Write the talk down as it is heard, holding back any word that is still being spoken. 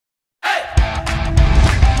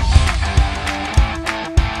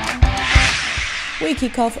We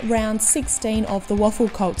kick off round 16 of the Waffle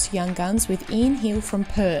Colts Young Guns with Ian Hill from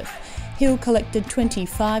Perth. Hill collected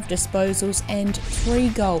 25 disposals and 3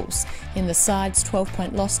 goals in the side's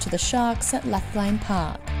 12-point loss to the Sharks at Lathlane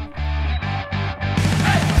Park.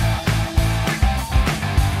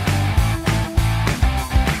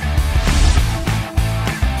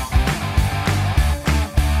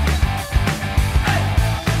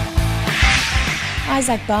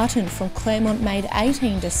 Isaac Barton from Claremont made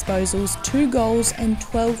 18 disposals, 2 goals and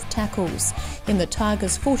 12 tackles in the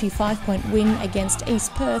Tigers' 45-point win against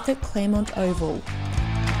East Perth at Claremont Oval.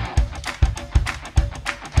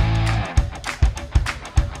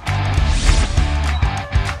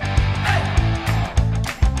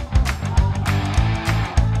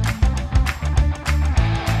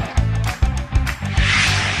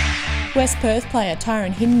 West Perth player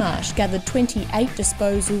Tyron Hinmarsh gathered 28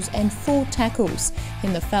 disposals and 4 tackles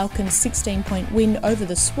in the Falcons' 16-point win over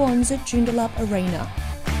the Swans at Joondalup Arena.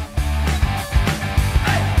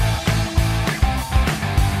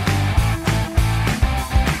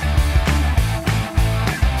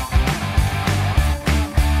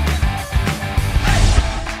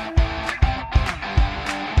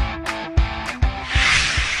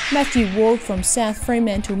 Matthew Ward from South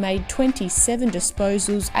Fremantle made 27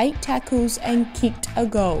 disposals, 8 tackles and kicked a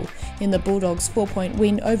goal in the Bulldogs' 4-point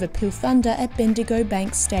win over Peel Thunder at Bendigo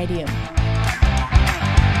Bank Stadium.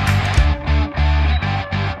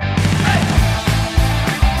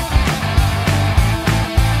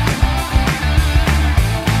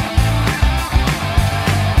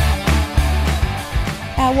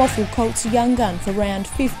 Our Waffle Colts young gun for round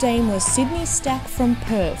 15 was Sydney Stack from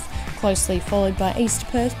Perth, closely followed by East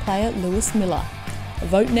Perth player Lewis Miller.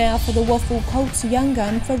 Vote now for the Waffle Colts young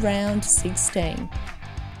gun for round 16.